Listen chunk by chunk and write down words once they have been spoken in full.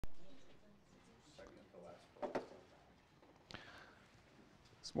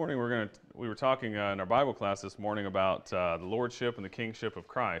This morning we were talking in our Bible class this morning about the lordship and the kingship of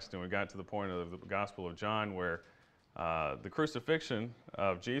Christ, and we got to the point of the Gospel of John where the crucifixion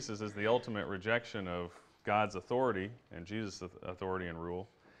of Jesus is the ultimate rejection of God's authority and Jesus' authority and rule.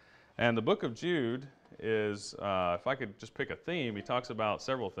 And the book of Jude is, if I could just pick a theme, he talks about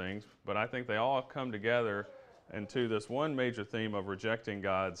several things, but I think they all come together into this one major theme of rejecting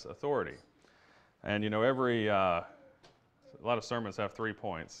God's authority. And you know, a lot of sermons have 3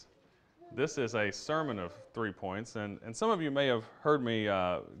 points. This is a sermon of 3 points, and some of you may have heard me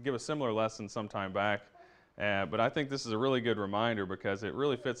give a similar lesson some time back, but I think this is a really good reminder because it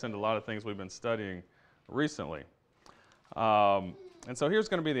really fits into a lot of things we've been studying recently. And so here's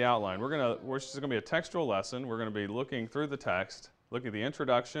going to be the outline. This is going to be a textual lesson. We're going to be looking through the text, looking at the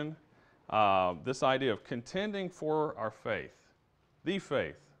introduction, this idea of contending for our faith,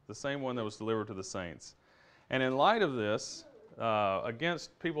 the same one that was delivered to the saints. And in light of this,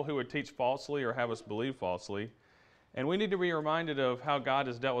 against people who would teach falsely or have us believe falsely, and we need to be reminded of how God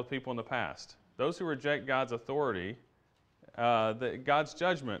has dealt with people in the past. Those who reject God's authority, God's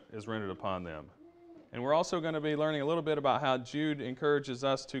judgment is rendered upon them. And we're also going to be learning a little bit about how Jude encourages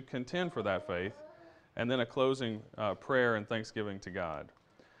us to contend for that faith, and then a closing prayer and thanksgiving to God.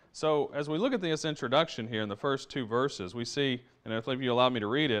 So as we look at this introduction here in the first 2 verses, we see, and if you allow me to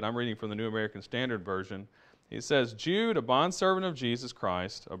read it, I'm reading from the New American Standard Version. He says, Jude, a bondservant of Jesus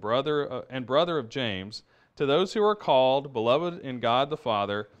Christ, a brother and brother of James, to those who are called, beloved in God the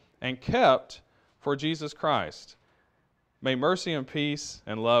Father, and kept for Jesus Christ. May mercy and peace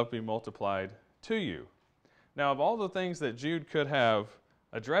and love be multiplied to you. Now, of all the things that Jude could have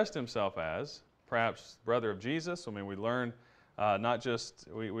addressed himself as, perhaps brother of Jesus, I mean, we learn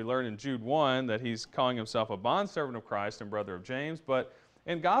we learn in Jude 1 that he's calling himself a bondservant of Christ and brother of James, but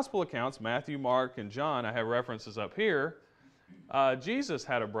in gospel accounts, Matthew, Mark, and John, I have references up here, Jesus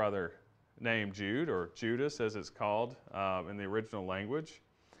had a brother named Jude, or Judas as it's called in the original language.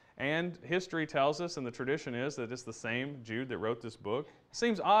 And history tells us, and the tradition is, that it's the same Jude that wrote this book. It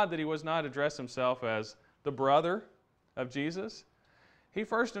seems odd that he was not addressed himself as the brother of Jesus. He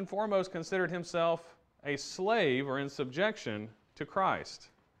first and foremost considered himself a slave or in subjection to Christ,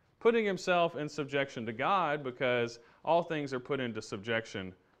 putting himself in subjection to God because all things are put into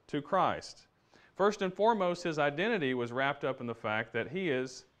subjection to Christ. First and foremost, his identity was wrapped up in the fact that he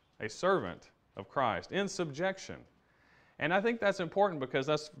is a servant of Christ, in subjection. And I think that's important because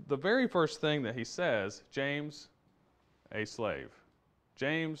that's the very first thing that he says, James, a slave.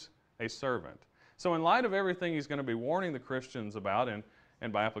 James, a servant. So in light of everything he's going to be warning the Christians about,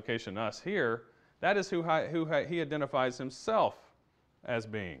 and by application us here, that is who he identifies himself as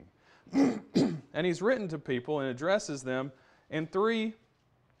being. And he's written to people and addresses them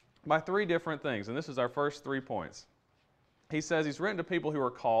by three different things. And this is our first 3 points. He says he's written to people who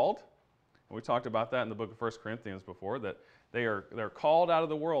are called. And we talked about that in the book of 1 Corinthians before, that they're called out of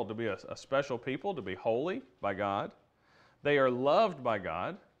the world to be a special people, to be holy by God. They are loved by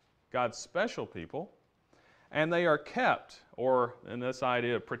God, God's special people. And they are kept, or in this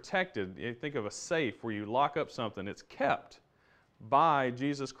idea of protected, you think of a safe where you lock up something, it's kept by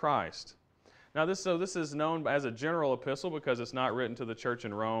Jesus Christ. Now this is known as a general epistle because it's not written to the church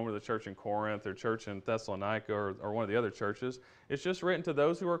in Rome or the church in Corinth or church in Thessalonica or one of the other churches. It's just written to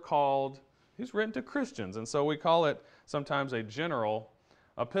those who are called. He's written to Christians, and so we call it sometimes a general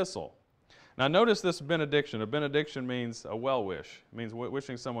epistle. Now notice this benediction. A benediction means a well wish. It means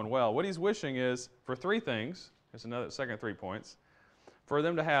wishing someone well. What he's wishing is for 3 things. There's another second 3 points. For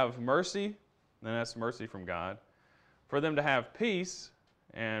them to have mercy, and that's mercy from God. For them to have peace,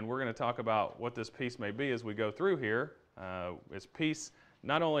 and we're going to talk about what this peace may be as we go through here. It's peace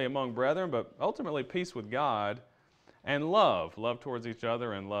not only among brethren, but ultimately peace with God, and love towards each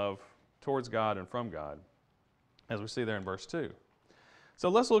other and love towards God and from God, as we see there in verse 2. So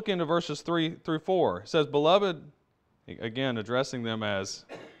let's look into verses 3 through 4. It says, Beloved, again addressing them as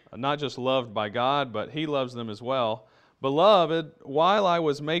not just loved by God, but he loves them as well. Beloved, while I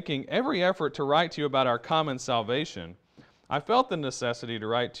was making every effort to write to you about our common salvation, I felt the necessity to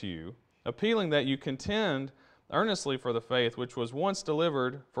write to you, appealing that you contend earnestly for the faith which was once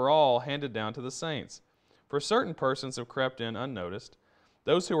delivered for all handed down to the saints. For certain persons have crept in unnoticed,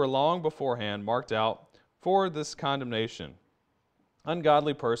 those who were long beforehand marked out for this condemnation.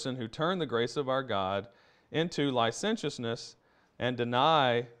 Ungodly person who turn the grace of our God into licentiousness and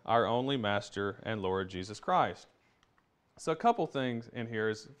deny our only Master and Lord Jesus Christ. So a couple things in here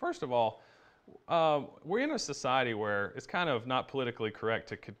is, first of all, we're in a society where it's kind of not politically correct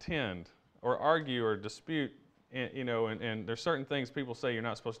to contend or argue or dispute, and there's certain things people say you're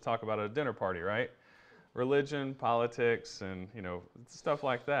not supposed to talk about at a dinner party, right? religion, politics, and stuff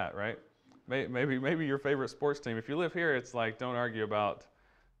like that, right? Maybe your favorite sports team. If you live here, it's like don't argue about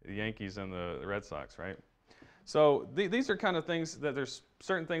the Yankees and the Red Sox, right? So these are kind of things that there's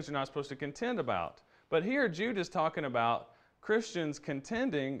certain things you're not supposed to contend about. But here Jude is talking about Christians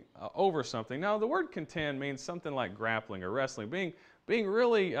contending over something. Now the word contend means something like grappling or wrestling, being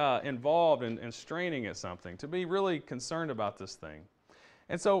really involved and straining at something, to be really concerned about this thing.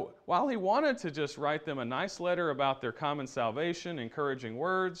 And so while he wanted to just write them a nice letter about their common salvation, encouraging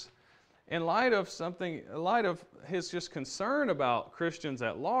words, in light of his just concern about Christians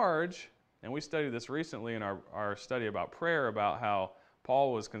at large, and we studied this recently in our study about prayer, about how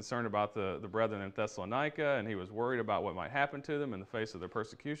Paul was concerned about the brethren in Thessalonica, and he was worried about what might happen to them in the face of their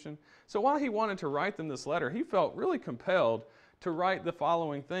persecution. So while he wanted to write them this letter, he felt really compelled to write the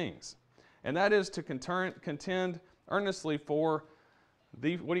following things. And that is to contend earnestly for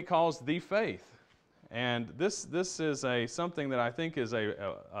what he calls the faith. And this is something that I think is it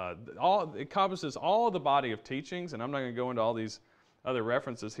encompasses all the body of teachings, and I'm not going to go into all these other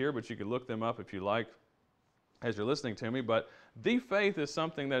references here, but you could look them up if you like as you're listening to me. But the faith is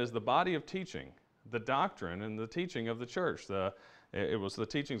something that is the body of teaching, the doctrine and the teaching of the church. It was the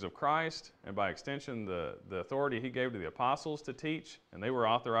teachings of Christ, and by extension, the authority he gave to the apostles to teach, and they were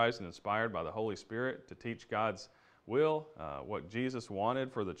authorized and inspired by the Holy Spirit to teach God's will, what Jesus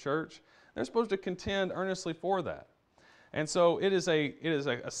wanted for the church. They're supposed to contend earnestly for that. And so it is a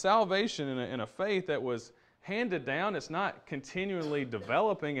salvation and a faith that was handed down. It's not continually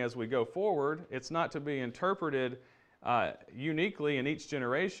developing as we go forward. It's not to be interpreted uniquely in each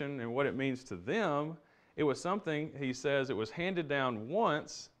generation and what it means to them. It was something, he says, it was handed down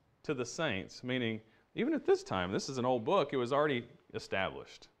once to the saints, meaning even at this time, this is an old book, it was already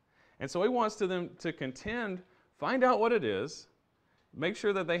established. And so he wants them to contend, find out what it is, make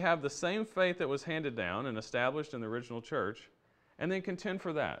sure that they have the same faith that was handed down and established in the original church, and then contend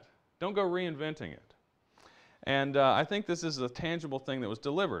for that. Don't go reinventing it. And I think this is a tangible thing that was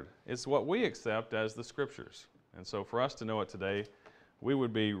delivered. It's what we accept as the Scriptures. And so for us to know it today, we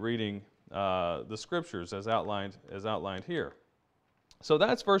would be reading the Scriptures as outlined here. So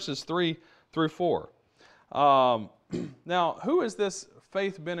that's verses 3 through 4. Now, who has this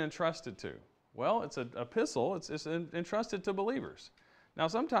faith been entrusted to? Well, it's an epistle. It's entrusted to believers. Now,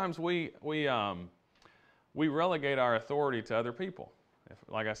 sometimes we relegate our authority to other people.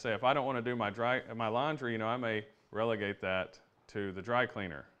 Like I say, if I don't want to do my laundry, I may relegate that to the dry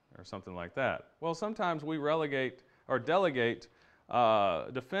cleaner or something like that. Well, sometimes we relegate or delegate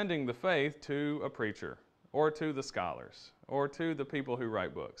defending the faith to a preacher or to the scholars or to the people who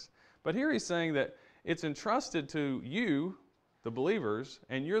write books. But here he's saying that it's entrusted to you, the believers,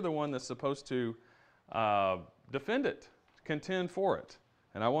 and you're the one that's supposed to defend it, contend for it.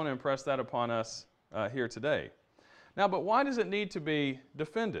 And I want to impress that upon us here today. Now, but why does it need to be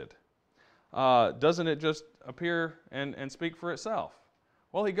defended? Doesn't it just appear and speak for itself?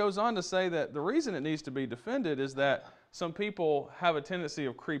 Well, he goes on to say that the reason it needs to be defended is that some people have a tendency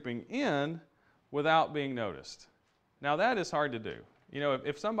of creeping in without being noticed. Now, that is hard to do.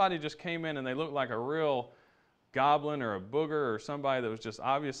 If somebody just came in and they looked like a real goblin or a booger or somebody that was just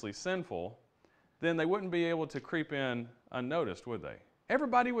obviously sinful, then they wouldn't be able to creep in unnoticed, would they?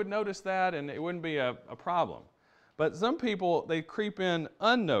 Everybody would notice that and it wouldn't be a problem. But some people, they creep in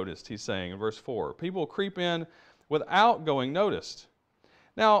unnoticed, he's saying in verse 4. People creep in without going noticed.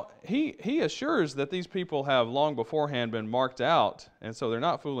 Now, he assures that these people have long beforehand been marked out, and so they're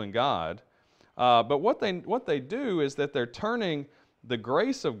not fooling God. But what they do is that they're turning the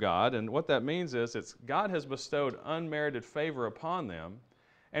grace of God, and what that means is God has bestowed unmerited favor upon them,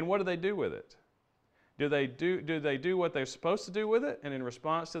 and what do they do with it? Do they do what they're supposed to do with it, and in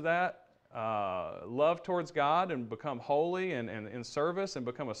response to that, love towards God and become holy and in service and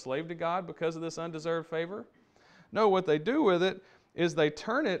become a slave to God because of this undeserved favor? No, what they do with it is they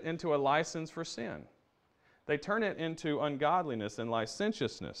turn it into a license for sin. They turn it into ungodliness and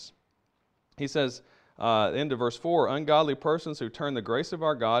licentiousness. He says, into verse 4, ungodly persons who turn the grace of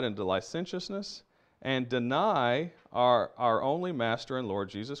our God into licentiousness and deny our only Master and Lord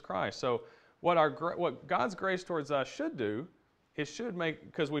Jesus Christ. So what God's grace towards us should do, it should make,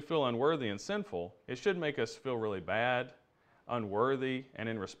 because we feel unworthy and sinful, it should make us feel really bad, unworthy, and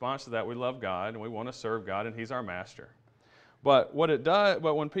in response to that we love God and we want to serve God and He's our Master. But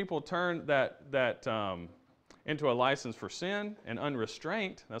when people turn that into a license for sin and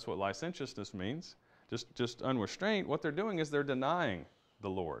unrestraint, that's what licentiousness means, just unrestraint, what they're doing is they're denying the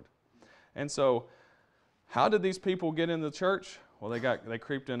Lord. And so, how did these people get in the church? Well, they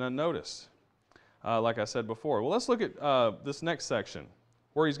creeped in unnoticed, like I said before. Well, let's look at this next section,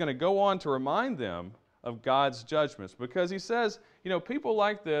 where he's going to go on to remind them of God's judgments. Because he says, people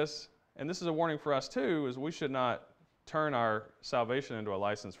like this, and this is a warning for us too, is we should not turn our salvation into a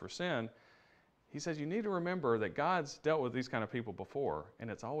license for sin. He says you need to remember that God's dealt with these kind of people before, and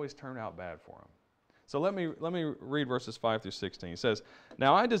it's always turned out bad for them. So let me read verses 5 through 16. He says,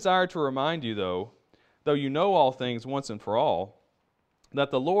 "Now I desire to remind you, though you know all things once and for all,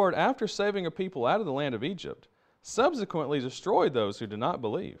 that the Lord, after saving a people out of the land of Egypt, subsequently destroyed those who did not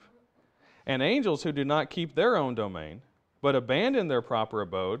believe, and angels who did not keep their own domain, but abandoned their proper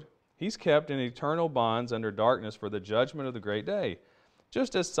abode, he's kept in eternal bonds under darkness for the judgment of the great day,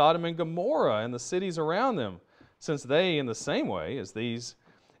 just as Sodom and Gomorrah and the cities around them, since they, in the same way as these,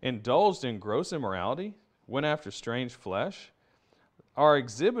 indulged in gross immorality, went after strange flesh, are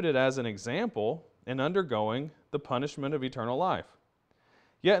exhibited as an example in undergoing the punishment of eternal life.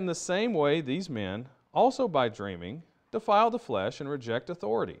 Yet in the same way these men, also by dreaming, defile the flesh and reject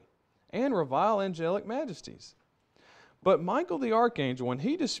authority, and revile angelic majesties. But Michael the archangel, when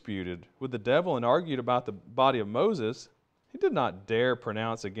he disputed with the devil and argued about the body of Moses, he did not dare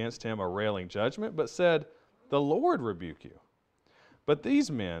pronounce against him a railing judgment, but said, 'The Lord rebuke you.' But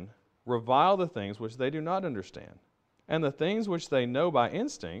these men revile the things which they do not understand, and the things which they know by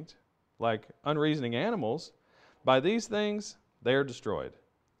instinct, like unreasoning animals, by these things they are destroyed.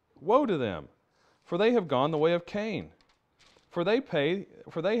 Woe to them, for they have gone the way of Cain, for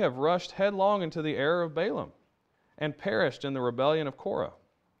they have rushed headlong into the error of Balaam, and perished in the rebellion of Korah.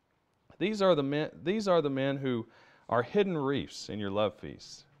 These are the men who are hidden reefs in your love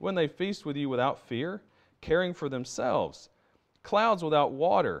feasts, when they feast with you without fear, caring for themselves, clouds without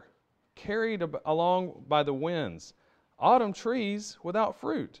water, carried along by the winds, autumn trees without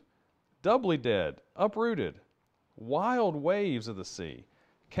fruit, doubly dead, uprooted, wild waves of the sea,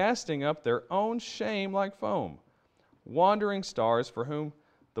 casting up their own shame like foam, wandering stars for whom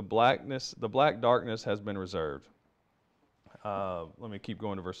the black darkness has been reserved." Let me keep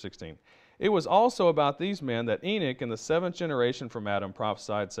going to verse 16. "It was also about these men that Enoch in the 7th generation from Adam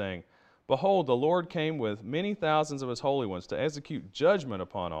prophesied, saying, 'Behold, the Lord came with many thousands of his holy ones to execute judgment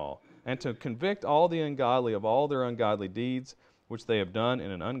upon all, and to convict all the ungodly of all their ungodly deeds, which they have done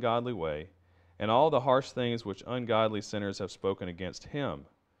in an ungodly way, and all the harsh things which ungodly sinners have spoken against him.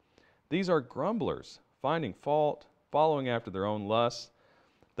 These are grumblers, finding fault, following after their own lusts.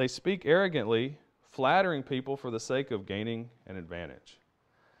 They speak arrogantly, flattering people for the sake of gaining an advantage.'"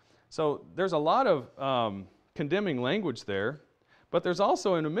 So there's a lot of condemning language there, but there's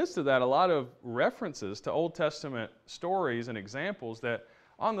also in the midst of that a lot of references to Old Testament stories and examples that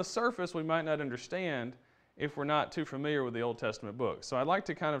on the surface we might not understand if we're not too familiar with the Old Testament books. So I'd like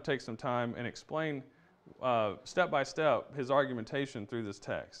to kind of take some time and explain step by step his argumentation through this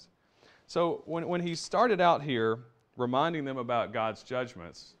text. So when he started out here reminding them about God's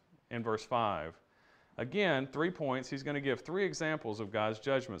judgments in verse 5, again, 3 points. He's going to give 3 examples of God's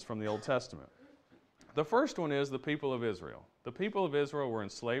judgments from the Old Testament. The first one is the people of Israel. The people of Israel were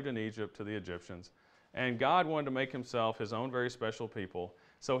enslaved in Egypt to the Egyptians, and God wanted to make himself his own very special people.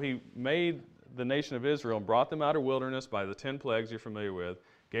 So he made the nation of Israel and brought them out of wilderness by the 10 plagues you're familiar with,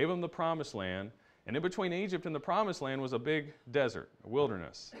 gave them the promised land, and in between Egypt and the promised land was a big desert, a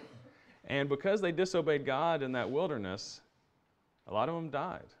wilderness. And because they disobeyed God in that wilderness, a lot of them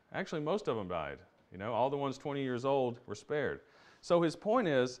died. Actually, most of them died. All the ones 20 years old were spared. So his point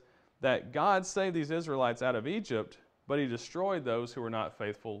is that God saved these Israelites out of Egypt, but he destroyed those who were not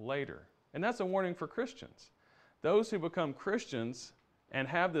faithful later. And that's a warning for Christians. Those who become Christians and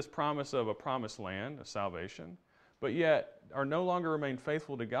have this promise of a promised land, of salvation, but yet are no longer remain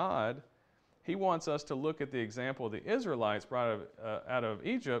faithful to God, he wants us to look at the example of the Israelites brought out of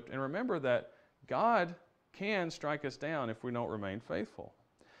Egypt and remember that God can strike us down if we don't remain faithful.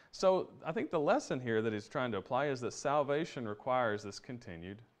 So I think the lesson here that he's trying to apply is that salvation requires this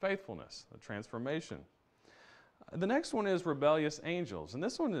continued faithfulness, a transformation. The next one is rebellious angels, and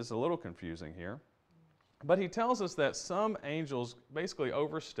this one is a little confusing here. But he tells us that some angels basically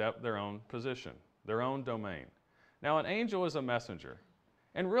overstep their own position, their own domain. Now an angel is a messenger.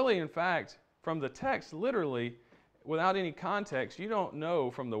 And really, in fact, from the text, literally, without any context, you don't know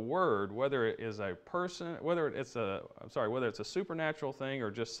from the word whether it is a person, whether it's a supernatural thing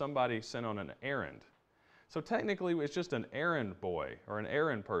or just somebody sent on an errand. So technically, it's just an errand boy or an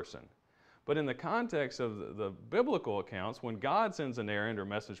errand person. But in the context of the biblical accounts, when God sends an errand or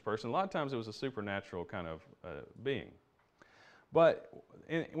message person, a lot of times it was a supernatural kind of being. But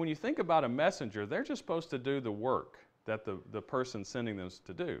when you think about a messenger, they're just supposed to do the work that the person sending them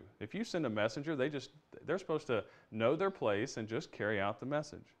to do. If you send a messenger, they're supposed to know their place and just carry out the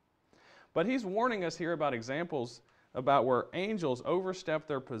message. But he's warning us here about examples about where angels overstep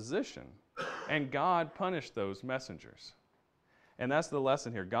their position And God punished those messengers. And that's the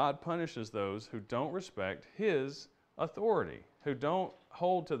lesson here. God punishes those who don't respect His authority, who don't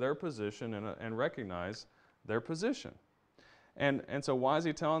hold to their position and recognize their position. And so why is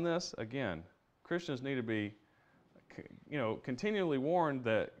He telling this? Again, Christians need to be continually warned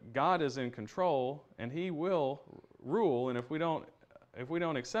that God is in control and He will rule, and if we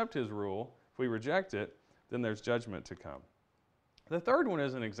don't accept His rule, if we reject it, then there's judgment to come. The third one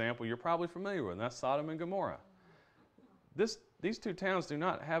is an example you're probably familiar with, and that's Sodom and Gomorrah. These two towns do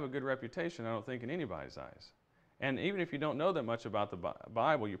not have a good reputation, I don't think, in anybody's eyes. And even if you don't know that much about the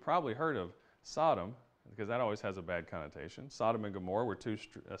Bible, you probably heard of Sodom, because that always has a bad connotation. Sodom and Gomorrah were two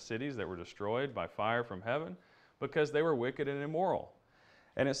cities that were destroyed by fire from heaven because they were wicked and immoral.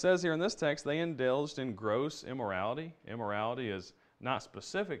 And it says here in this text, they indulged in gross immorality. Immorality is not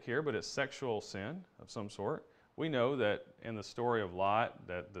specific here, but it's sexual sin of some sort. We know that in the story of Lot,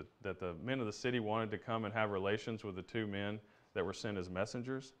 that the men of the city wanted to come and have relations with the two men that were sent as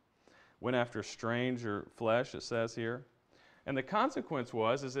messengers. Went after stranger flesh, it says here. And the consequence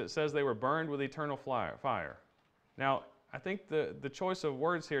is it says they were burned with eternal fire. Now, I think the choice of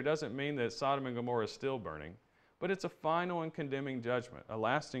words here doesn't mean that Sodom and Gomorrah is still burning, but it's a final and condemning judgment, a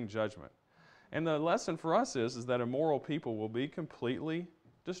lasting judgment. And the lesson for us is that immoral people will be completely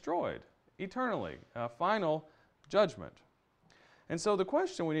destroyed, eternally, a final judgment. And so the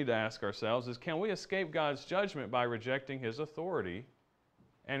question we need to ask ourselves is, can we escape God's judgment by rejecting His authority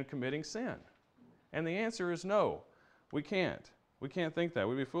and committing sin? And the answer is no, we can't. We can't think that.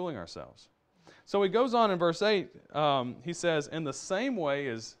 We'd be fooling ourselves. So he goes on in verse 8, he says, in the same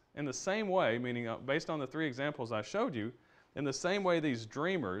way, meaning based on the three examples I showed you, in the same way these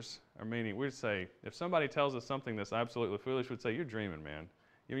dreamers, meaning we'd say, if somebody tells us something that's absolutely foolish, we'd say, you're dreaming, man.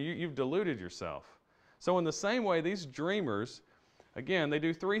 You've deluded yourself. So in the same way, these dreamers, again, they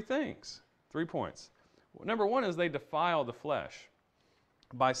do three things, 3 points. Number one is they defile the flesh.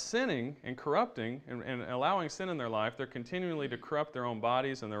 By sinning and corrupting and allowing sin in their life, they're continually to corrupt their own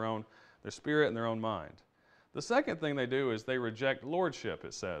bodies and their spirit and their own mind. The second thing they do is they reject lordship,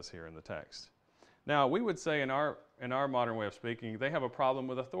 it says here in the text. Now, we would say in our modern way of speaking, they have a problem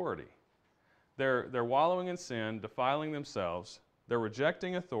with authority. They're wallowing in sin, defiling themselves, they're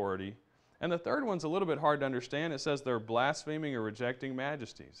rejecting authority, and the third one's a little bit hard to understand. It says they're blaspheming or rejecting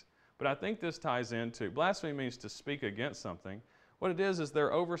majesties. But I think this ties into, blasphemy means to speak against something. What it is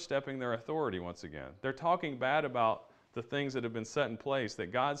they're overstepping their authority once again. They're talking bad about the things that have been set in place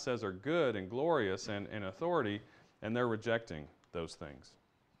that God says are good and glorious and authority, and they're rejecting those things,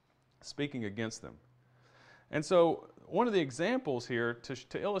 speaking against them. And so one of the examples here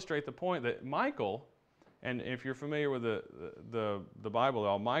to illustrate the point that Michael, and if you're familiar with the Bible at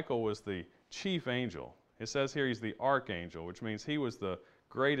all, Michael was the chief angel. It says here he's the archangel, which means he was the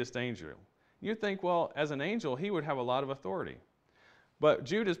greatest angel. You'd think, well, as an angel, he would have a lot of authority. But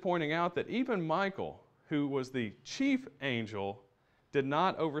Jude is pointing out that even Michael, who was the chief angel, did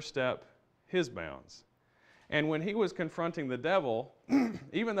not overstep his bounds. And when he was confronting the devil,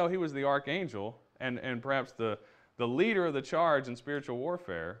 even though he was the archangel and perhaps the leader of the charge in spiritual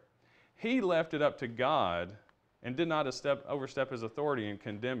warfare, he left it up to God and did not overstep his authority in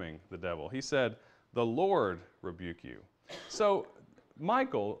condemning the devil. He said, "The Lord rebuke you." So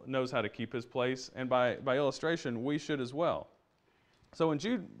Michael knows how to keep his place, and by illustration, we should as well. So in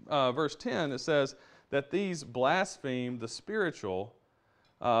Jude verse 10, it says that these blaspheme the spiritual,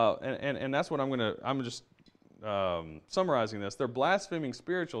 and that's what I'm just summarizing this. They're blaspheming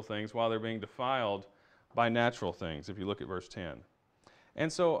spiritual things while they're being defiled by natural things, if you look at verse 10.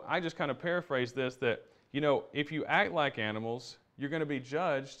 And so I just kind of paraphrase this, that, if you act like animals, you're going to be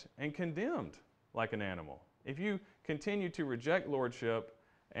judged and condemned like an animal. If you continue to reject lordship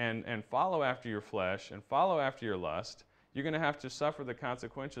and follow after your flesh and follow after your lust, you're going to have to suffer the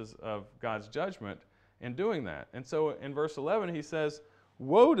consequences of God's judgment in doing that. And so in verse 11, he says,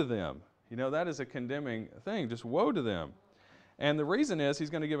 woe to them. That is a condemning thing, just woe to them. And the reason is he's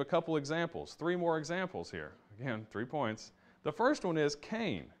going to give a couple examples, 3 more examples here. Again, 3 points. The first one is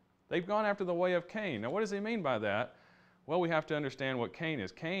Cain. They've gone after the way of Cain. Now, what does he mean by that? Well, we have to understand what Cain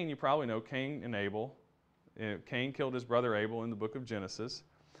is. Cain, you probably know Cain and Abel. Cain killed his brother Abel in the book of Genesis.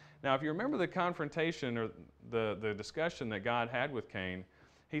 Now, if you remember the confrontation or the discussion that God had with Cain,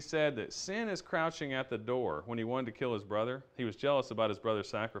 he said that sin is crouching at the door when he wanted to kill his brother. He was jealous about his brother's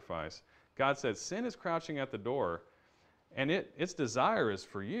sacrifice. God said, sin is crouching at the door, and its desire is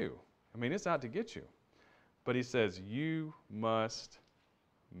for you. It's out to get you. But he says, you must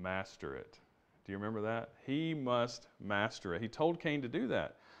master it. Do you remember that? He must master it. He told Cain to do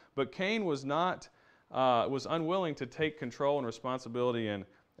that. But Cain was unwilling to take control and responsibility and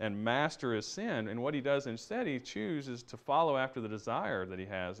and master his sin. And what he does instead, he chooses to follow after the desire that he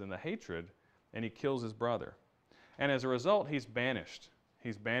has and the hatred, and he kills his brother. And as a result, he's banished.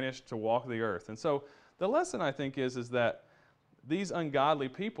 He's banished to walk the earth. And so the lesson, I think, is that these ungodly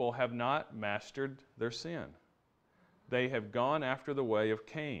people have not mastered their sin. They have gone after the way of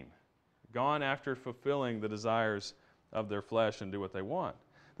Cain, gone after fulfilling the desires of their flesh and do what they want.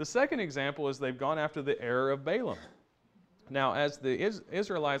 The second example is they've gone after the error of Balaam. Now, as the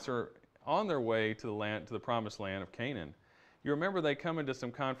Israelites are on their way to the promised land of Canaan, you remember they come into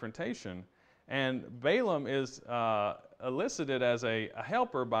some confrontation, and Balaam is elicited as a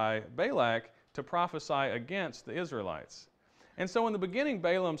helper by Balak to prophesy against the Israelites. And so in the beginning,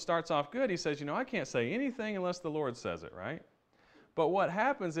 Balaam starts off good. He says, I can't say anything unless the Lord says it, right? But what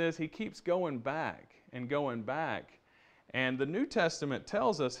happens is he keeps going back and going back. And the New Testament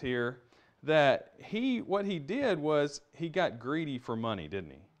tells us here that what he did was he got greedy for money,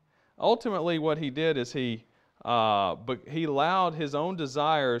 didn't he? Ultimately, what he did is he allowed his own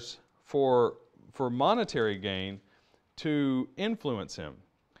desires for monetary gain to influence him.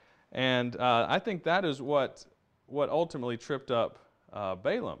 And I think that is what ultimately tripped up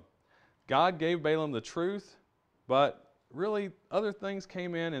Balaam. God gave Balaam the truth, but really other things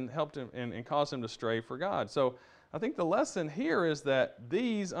came in and helped him and caused him to stray for God. So I think the lesson here is that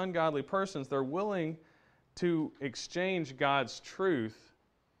these ungodly persons, they're willing to exchange God's truth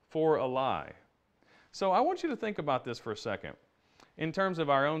for a lie. So I want you to think about this for a second in terms of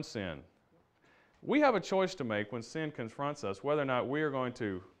our own sin. We have a choice to make when sin confronts us, whether or not we are going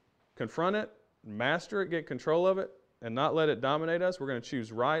to confront it, master it, get control of it, and not let it dominate us. We're going to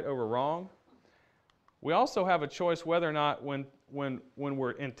choose right over wrong. We also have a choice whether or not when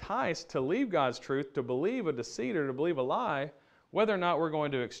we're enticed to leave God's truth, to believe a deceit or to believe a lie, whether or not we're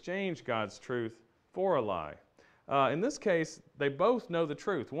going to exchange God's truth for a lie. In this case, they both know the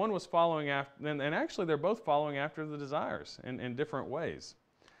truth. One was following after, and actually they're both following after the desires in different ways.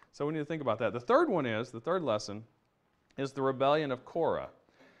 So we need to think about that. The third lesson is the rebellion of Korah.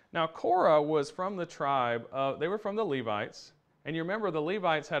 Now Korah was from the tribe, they were from the Levites, and you remember the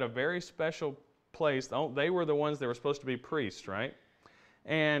Levites had a very special place. They were the ones that were supposed to be priests, right?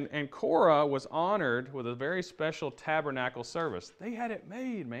 And Korah was honored with a very special tabernacle service. They had it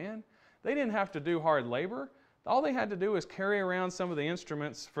made, man. They didn't have to do hard labor. All they had to do was carry around some of the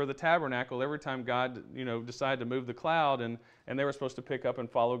instruments for the tabernacle every time God, decided to move the cloud, and they were supposed to pick up and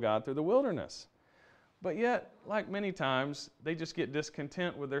follow God through the wilderness. But yet, like many times, they just get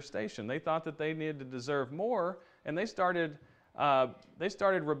discontent with their station. They thought that they needed to deserve more, and they started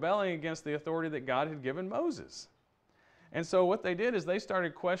rebelling against the authority that God had given Moses. And so what they did is they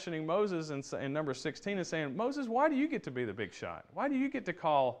started questioning Moses in number 16 and saying, Moses, why do you get to be the big shot? Why do you get to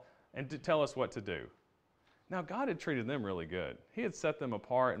call and to tell us what to do? Now, God had treated them really good. He had set them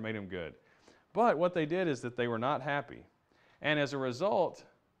apart and made them good. But what they did is that they were not happy. And as a result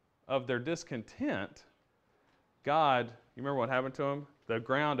of their discontent, God, you remember what happened to them? The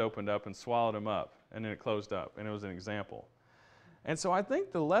ground opened up and swallowed them up, and then it closed up, and it was an example. And so I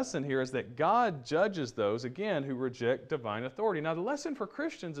think the lesson here is that God judges those, again, who reject divine authority. Now, the lesson for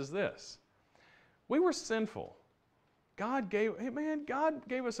Christians is this. We were sinful. God gave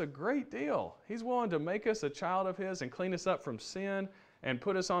us a great deal. He's willing to make us a child of His and clean us up from sin and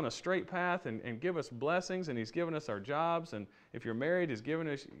put us on a straight path and give us blessings, and He's given us our jobs, and if you're married, He's given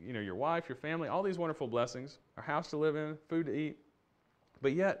us, your wife, your family, all these wonderful blessings, our house to live in, food to eat.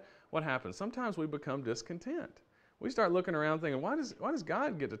 But yet, what happens? Sometimes we become discontent. We start looking around thinking, why does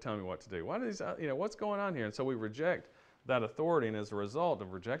God get to tell me what to do? What's going on here? And so we reject that authority, and as a result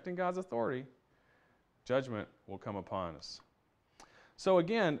of rejecting God's authority, judgment will come upon us. So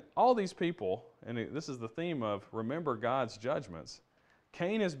again, all these people, and this is the theme of remember God's judgments.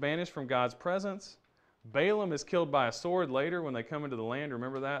 Cain is banished from God's presence. Balaam is killed by a sword later when they come into the land.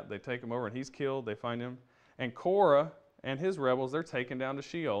 Remember that? They take him over and he's killed. They find him. And Korah and his rebels, they're taken down to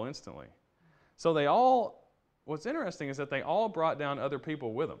Sheol instantly. So what's interesting is that they all brought down other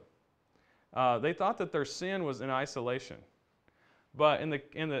people with them. They thought that their sin was in isolation. But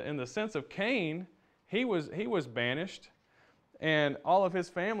in the sense of Cain, he was banished, and all of his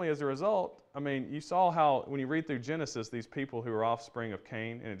family as a result. I mean, you saw how when you read through Genesis, these people who are offspring of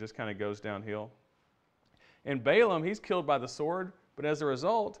Cain, and it just kind of goes downhill. And Balaam, he's killed by the sword, but as a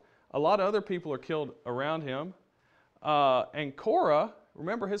result, a lot of other people are killed around him. And Korah,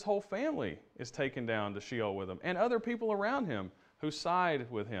 remember, his whole family is taken down to Sheol with him, and other people around him who side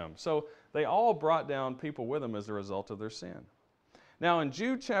with him. So they all brought down people with them as a result of their sin. Now in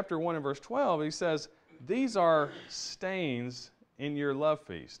Jude chapter 1 and verse 12, he says, these are stains in your love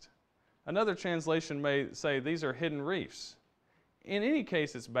feast. Another translation may say these are hidden reefs in any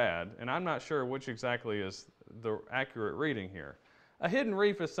case, it's bad, and I'm not sure which exactly is the accurate reading here. A hidden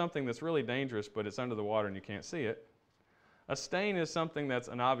reef is something that's really dangerous, but it's under the water and you can't see it. A stain is something that's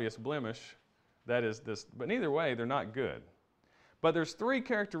an obvious blemish. That is this, but either way, they're not good. But there's three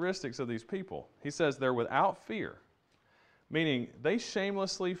characteristics of these people. He says they're without fear, meaning they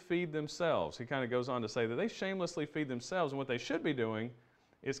shamelessly feed themselves. He kind of goes on to say that they shamelessly feed themselves, and what they should be doing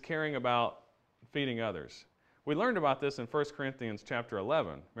is caring about feeding others. We learned about this in 1 Corinthians chapter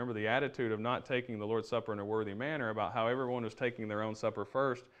 11. Remember the attitude of not taking the Lord's Supper in a worthy manner, about how everyone was taking their own supper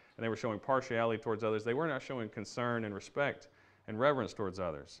first, and they were showing partiality towards others. They were not showing concern and respect and reverence towards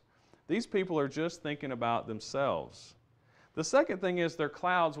others. These people are just thinking about themselves. The second thing is they're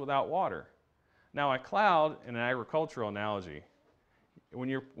clouds without water. Now, a cloud, in an agricultural analogy, when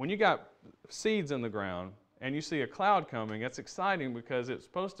you got seeds in the ground and you see a cloud coming, that's exciting because it's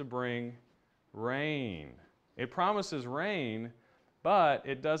supposed to bring rain. It promises rain, but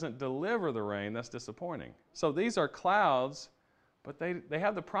it doesn't deliver the rain. That's disappointing. So these are clouds, but they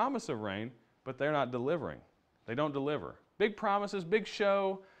have the promise of rain, but they're not delivering. They don't deliver. Big promises, big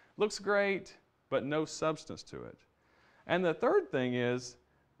show, looks great, but no substance to it. And the third thing is,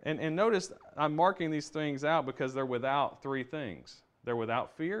 and notice I'm marking these things out because they're without three things. They're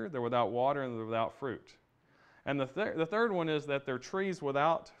without fear, they're without water, and they're without fruit. And the third one is that they're trees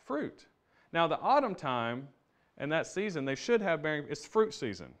without fruit. Now, the autumn time and that season, they should have bearing, it's fruit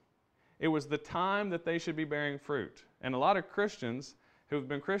season. It was the time that they should be bearing fruit. And a lot of Christians who've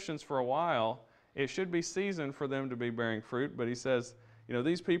been Christians for a while, it should be season for them to be bearing fruit. But he says, you know,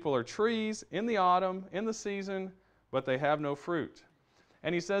 these people are trees in the autumn, in the season, but they have no fruit.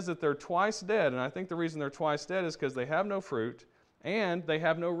 And he says that they're twice dead. And I think the reason they're twice dead is because they have no fruit and they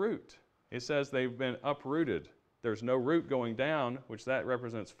have no root. It says they've been uprooted. There's no root going down, which that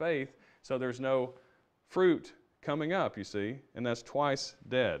represents faith. So there's no fruit coming up, you see, and that's twice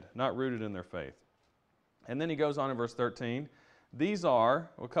dead, not rooted in their faith. And then he goes on in verse 13. These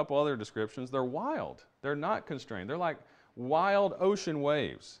are, a couple other descriptions, they're wild. They're not constrained. They're like wild ocean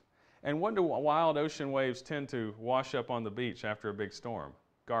waves. And what do wild ocean waves tend to wash up on the beach after a big storm?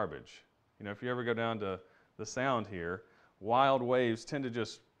 Garbage. You know, if you ever go down to the Sound here, wild waves tend to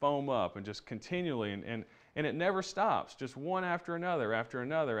just foam up and just continually, and it never stops, just one after another, after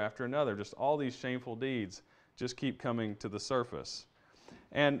another, after another, just all these shameful deeds just keep coming to the surface.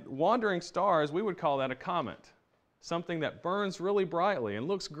 And wandering stars, we would call that a comet, something that burns really brightly and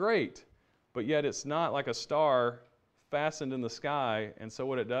looks great, but yet it's not like a star fastened in the sky, and so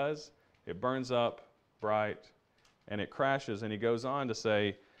what it does, it burns up bright and it crashes, and he goes on to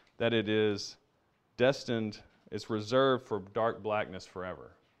say that it is destined, it's reserved for dark blackness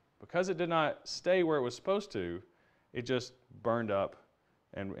forever. Because it did not stay where it was supposed to, it just burned up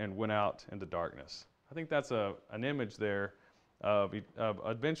and went out into darkness. I think that's an image there of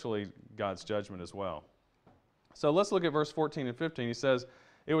eventually God's judgment as well. So let's look at verse 14 and 15. He says,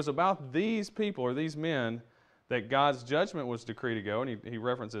 it was about these people or these men that God's judgment was decreed to go, and he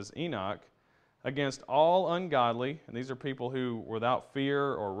references Enoch, against all ungodly, and these are people who without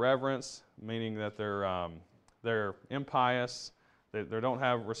fear or reverence, meaning that they're impious, they don't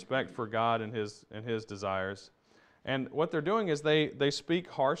have respect for God and His desires. And what they're doing is they speak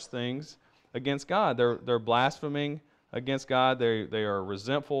harsh things against God. They're blaspheming against God. They are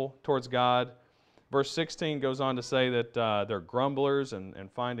resentful towards God. Verse 16 goes on to say that they're grumblers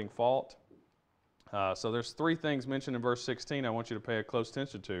and finding fault. So there's three things mentioned in verse 16 I want you to pay a close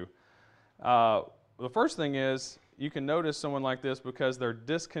attention to. The first thing is you can notice someone like this because they're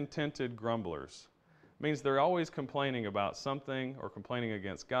discontented grumblers. It means they're always complaining about something, or complaining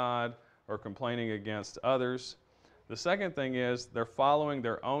against God, or complaining against others. The second thing is they're following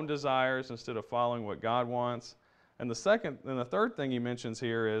their own desires instead of following what God wants. And the third thing he mentions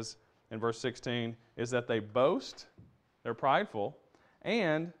here is, in verse 16, is that they boast, they're prideful,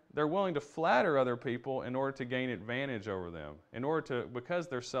 and they're willing to flatter other people in order to gain advantage over them. Because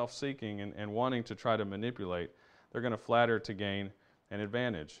they're self-seeking and wanting to try to manipulate, they're going to flatter to gain an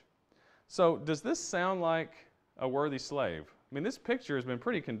advantage. So does this sound like a worthy slave? I mean, this picture has been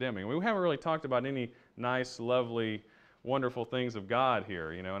pretty condemning. We haven't really talked about any nice, lovely, wonderful things of God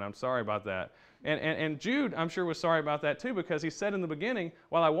here, you know, and I'm sorry about that. And Jude, I'm sure, was sorry about that too, because he said in the beginning,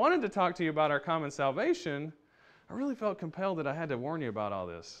 while I wanted to talk to you about our common salvation, I really felt compelled that I had to warn you about all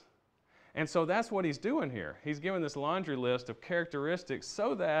this. And so that's what he's doing here. He's given this laundry list of characteristics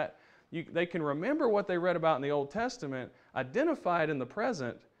so that they can remember what they read about in the Old Testament, identify it in the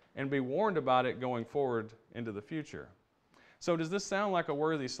present, and be warned about it going forward into the future. So does this sound like a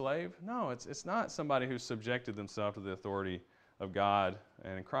worthy slave? No, it's not somebody who's subjected themselves to the authority of God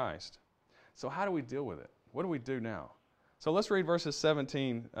and Christ. So how do we deal with it? What do we do now? So let's read verses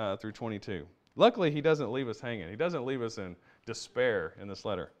 17 through 22. Luckily, he doesn't leave us hanging. He doesn't leave us in despair in this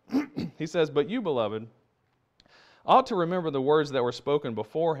letter. He says, "But you, beloved, ought to remember the words that were spoken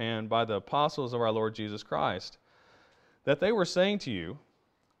beforehand by the apostles of our Lord Jesus Christ, that they were saying to you,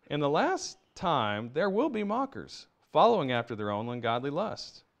 in the last time there will be mockers, following after their own ungodly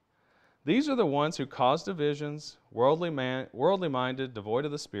lusts. These are the ones who cause divisions, worldly-minded, devoid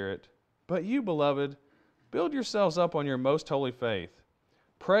of the Spirit. But you, beloved, build yourselves up on your most holy faith,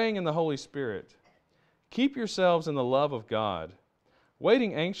 praying in the Holy Spirit. Keep yourselves in the love of God,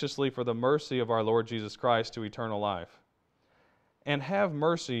 waiting anxiously for the mercy of our Lord Jesus Christ to eternal life. And have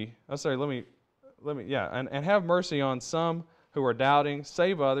mercy, and have mercy on some who are doubting,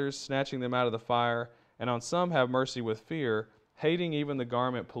 save others, snatching them out of the fire, and on some have mercy with fear, hating even the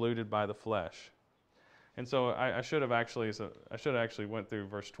garment polluted by the flesh." And so I should have actually went through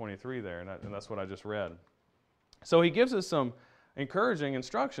verse 23 there, and that's what I just read. So he gives us some encouraging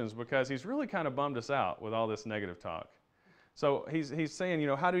instructions because he's really kind of bummed us out with all this negative talk. So he's saying,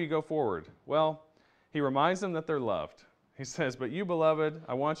 how do you go forward? Well, he reminds them that they're loved. He says, "But you, beloved,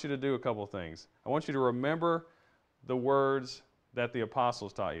 I want you to do a couple things. I want you to remember the words that the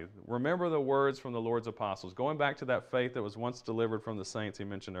apostles taught you. Remember the words from the Lord's apostles, going back to that faith that was once delivered from the saints he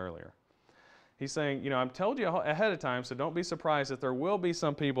mentioned earlier." He's saying, I've told you ahead of time, so don't be surprised that there will be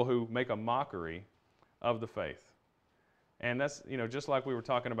some people who make a mockery of the faith. And that's, just like we were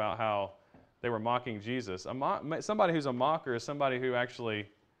talking about how they were mocking Jesus. Somebody who's a mocker is somebody who actually,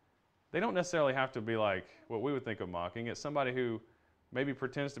 they don't necessarily have to be like what we would think of mocking. It's somebody who maybe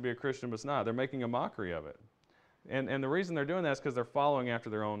pretends to be a Christian but it's not. They're making a mockery of it. And the reason they're doing that is because they're following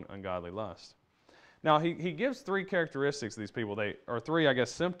after their own ungodly lust. Now, he gives three characteristics of these people, or three,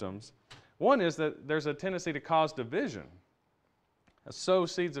 symptoms. One is that there's a tendency to cause division, sow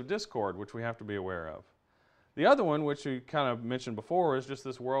seeds of discord, which we have to be aware of. The other one, which we kind of mentioned before, is just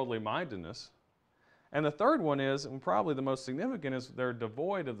this worldly mindedness. And the third one is, and probably the most significant, is they're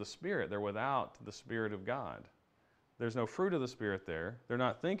devoid of the Spirit. They're without the Spirit of God. There's no fruit of the Spirit there. They're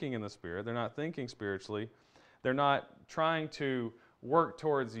not thinking in the Spirit. They're not thinking spiritually. They're not trying to work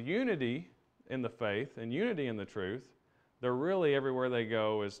towards unity in the faith and unity in the truth. They're really, everywhere they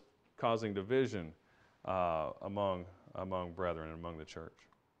go, is causing division among brethren and among the church.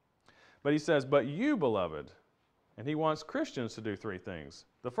 But he says, "But you, beloved," and he wants Christians to do three things.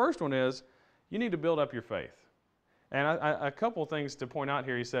 The first one is, you need to build up your faith. And a couple things to point out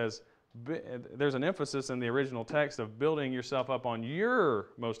here. He says, there's an emphasis in the original text of building yourself up on your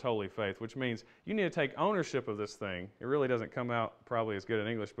most holy faith, which means you need to take ownership of this thing. It really doesn't come out probably as good in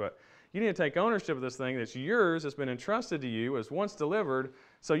English, but you need to take ownership of this thing that's yours, that's been entrusted to you, as once delivered,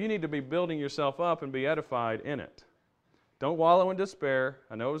 so you need to be building yourself up and be edified in it. Don't wallow in despair.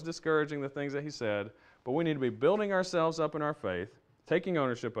 I know it was discouraging, the things that he said, but we need to be building ourselves up in our faith, taking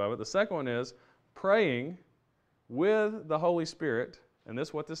ownership of it. The second one is praying with the Holy Spirit, and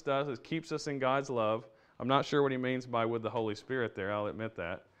what this does is keeps us in God's love. I'm not sure what he means by with the Holy Spirit there, I'll admit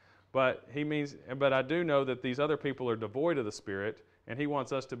that. But I do know that these other people are devoid of the Spirit, and he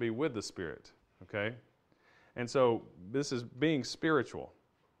wants us to be with the Spirit, okay? And so this is being spiritual.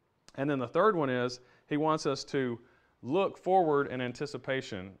 And then the third one is he wants us to look forward in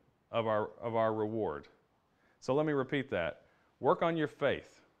anticipation of our reward. So let me repeat that. Work on your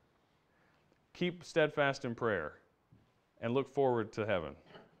faith. Keep steadfast in prayer. And look forward to heaven,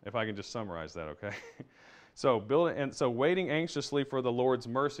 if I can just summarize that, okay? So waiting anxiously for the Lord's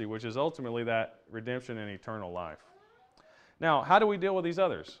mercy, which is ultimately that redemption and eternal life. Now, how do we deal with these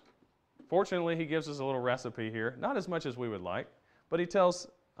others? Fortunately, he gives us a little recipe here, not as much as we would like, but he tells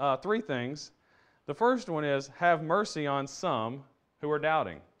three things. The first one is, have mercy on some who are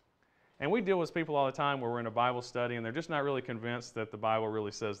doubting. And we deal with people all the time where we're in a Bible study and they're just not really convinced that the Bible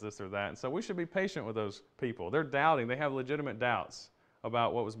really says this or that. And so we should be patient with those people. They're doubting. They have legitimate doubts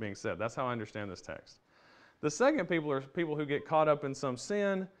about what was being said. That's how I understand this text. The second people are people who get caught up in some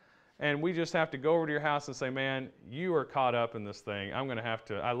sin, and we just have to go over to your house and say, "Man, you are caught up in this thing. I'm going to have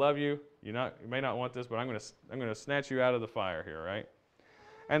to, I love you. You may not want this, but I'm going to snatch you out of the fire here," right?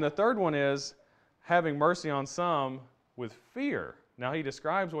 And the third one is having mercy on some with fear. Now, he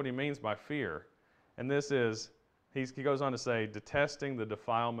describes what he means by fear, and this is, he goes on to say, detesting the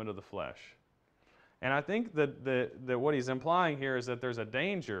defilement of the flesh. And I think that what he's implying here is that there's a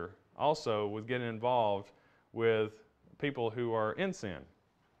danger also with getting involved with people who are in sin.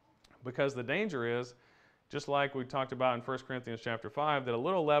 Because the danger is, just like we talked about in 1 Corinthians chapter 5, that a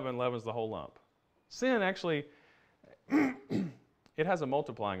little leaven leavens the whole lump. Sin actually, it has a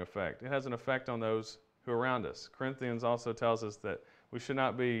multiplying effect. It has an effect on those who are around us. Corinthians also tells us that we should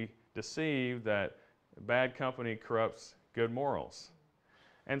not be deceived, that bad company corrupts good morals.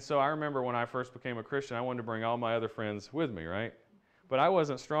 And so I remember when I first became a Christian, I wanted to bring all my other friends with me, right? But I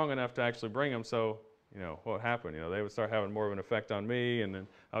wasn't strong enough to actually bring them, so, what happened? They would start having more of an effect on me, and then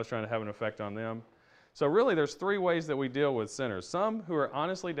I was trying to have an effect on them. So really, there's three ways that we deal with sinners. Some who are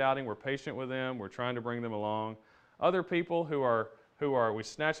honestly doubting, we're patient with them, we're trying to bring them along. Other people who are we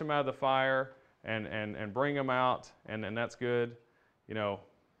snatch them out of the fire and bring them out, and that's good.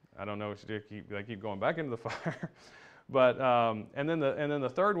 I don't know what you do. They keep going back into the fire. But and then the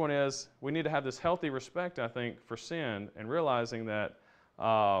third one is we need to have this healthy respect, I think, for sin, and realizing that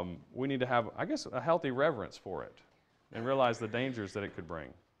we need to have, I guess, a healthy reverence for it, and realize the dangers that it could bring.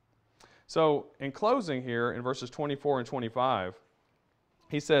 So in closing here, in verses 24 and 25,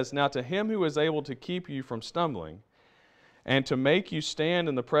 he says, "Now to him who is able to keep you from stumbling, and to make you stand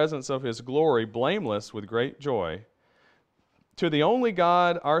in the presence of his glory blameless with great joy, to the only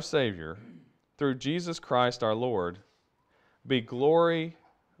God our Savior, through Jesus Christ our Lord, be glory,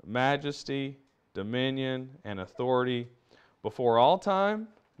 majesty, dominion, and authority before all time,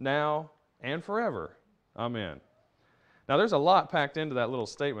 now, and forever. Amen." Now there's a lot packed into that little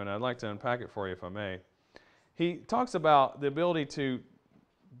statement. I'd like to unpack it for you if I may. He talks about the ability to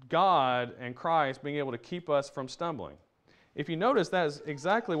God and Christ being able to keep us from stumbling. If you notice, that is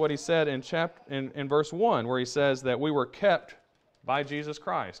exactly what he said in verse 1, where he says that we were kept by Jesus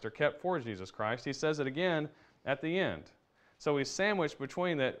Christ, or kept for Jesus Christ. He says it again at the end. So he's sandwiched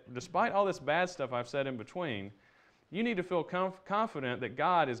between that. Despite all this bad stuff I've said in between, you need to feel confident that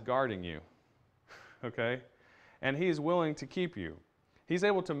God is guarding you, okay? And he is willing to keep you. He's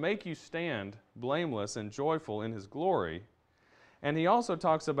able to make you stand blameless and joyful in his glory. And he also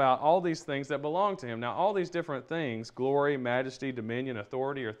talks about all these things that belong to him. Now, all these different things, glory, majesty, dominion,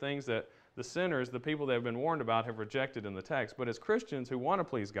 authority, are things that the sinners, the people that have been warned about, have rejected in the text. But as Christians who want to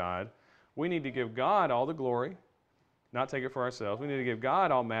please God, we need to give God all the glory, not take it for ourselves. We need to give God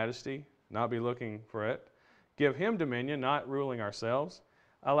all majesty, not be looking for it. Give him dominion, not ruling ourselves.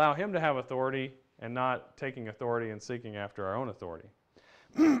 Allow him to have authority and not taking authority and seeking after our own authority.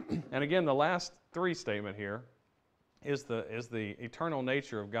 And again, the last three statement here is the eternal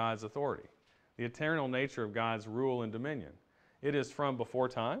nature of God's authority, the eternal nature of God's rule and dominion. It is from before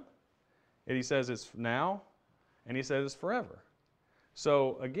time, and he says it's now, and he says it's forever.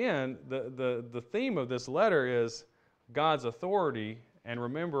 So again, the theme of this letter is God's authority, and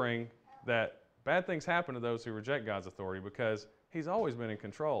remembering that bad things happen to those who reject God's authority, because he's always been in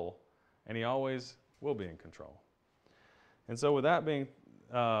control, and he always will be in control. And so with that being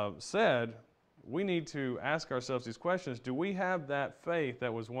said, we need to ask ourselves these questions. Do we have that faith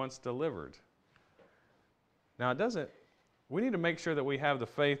that was once delivered? Now, we need to make sure that we have the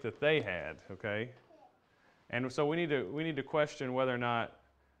faith that they had, okay? And so we need to question whether or not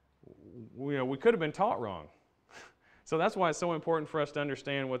we could have been taught wrong. So that's why it's so important for us to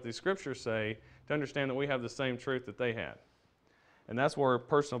understand what the Scriptures say, to understand that we have the same truth that they had. And that's where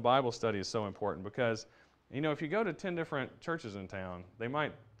personal Bible study is so important, because if you go to 10 different churches in town, they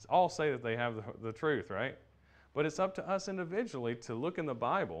might all say that they have the truth, right? But it's up to us individually to look in the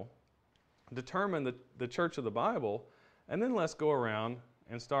Bible, determine the church of the Bible, and then let's go around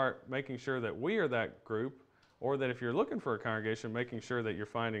and start making sure that we are that group, or that if you're looking for a congregation, making sure that you're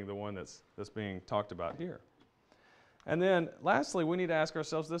finding the one that's being talked about here. And then lastly, we need to ask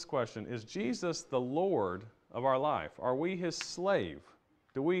ourselves this question: is Jesus the Lord of our life? Are we his slave?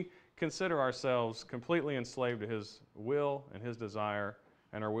 Do we consider ourselves completely enslaved to his will and his desire,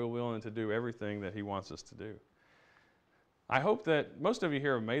 and are we willing to do everything that he wants us to do? I hope that most of you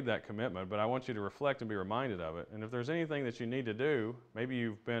here have made that commitment, but I want you to reflect and be reminded of it. And if there's anything that you need to do, maybe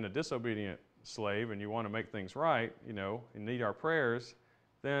you've been a disobedient slave and you want to make things right, and need our prayers,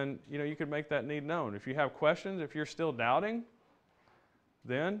 then you could make that need known. If you have questions, if you're still doubting,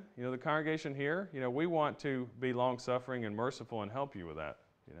 then the congregation here, we want to be long-suffering and merciful and help you with that.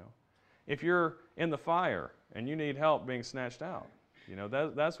 If you're in the fire and you need help being snatched out,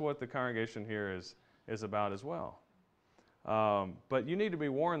 that's what the congregation here is about as well. But you need to be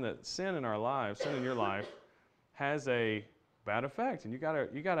warned that sin in our lives, sin in your life, has a bad effect, and you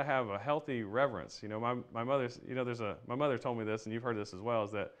gotta have a healthy reverence. My mother told me this, and you've heard this as well,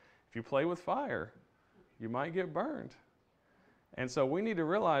 is that if you play with fire, you might get burned. And so we need to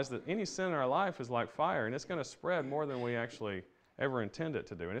realize that any sin in our life is like fire, and it's going to spread more than we actually ever intend it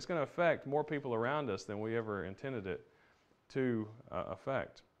to do, and it's going to affect more people around us than we ever intended it to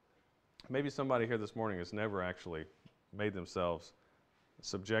affect. Maybe somebody here this morning has never actually made themselves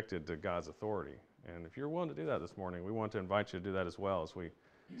subjected to God's authority. And if you're willing to do that this morning, we want to invite you to do that as well as we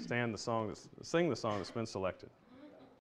sing the song that's been selected.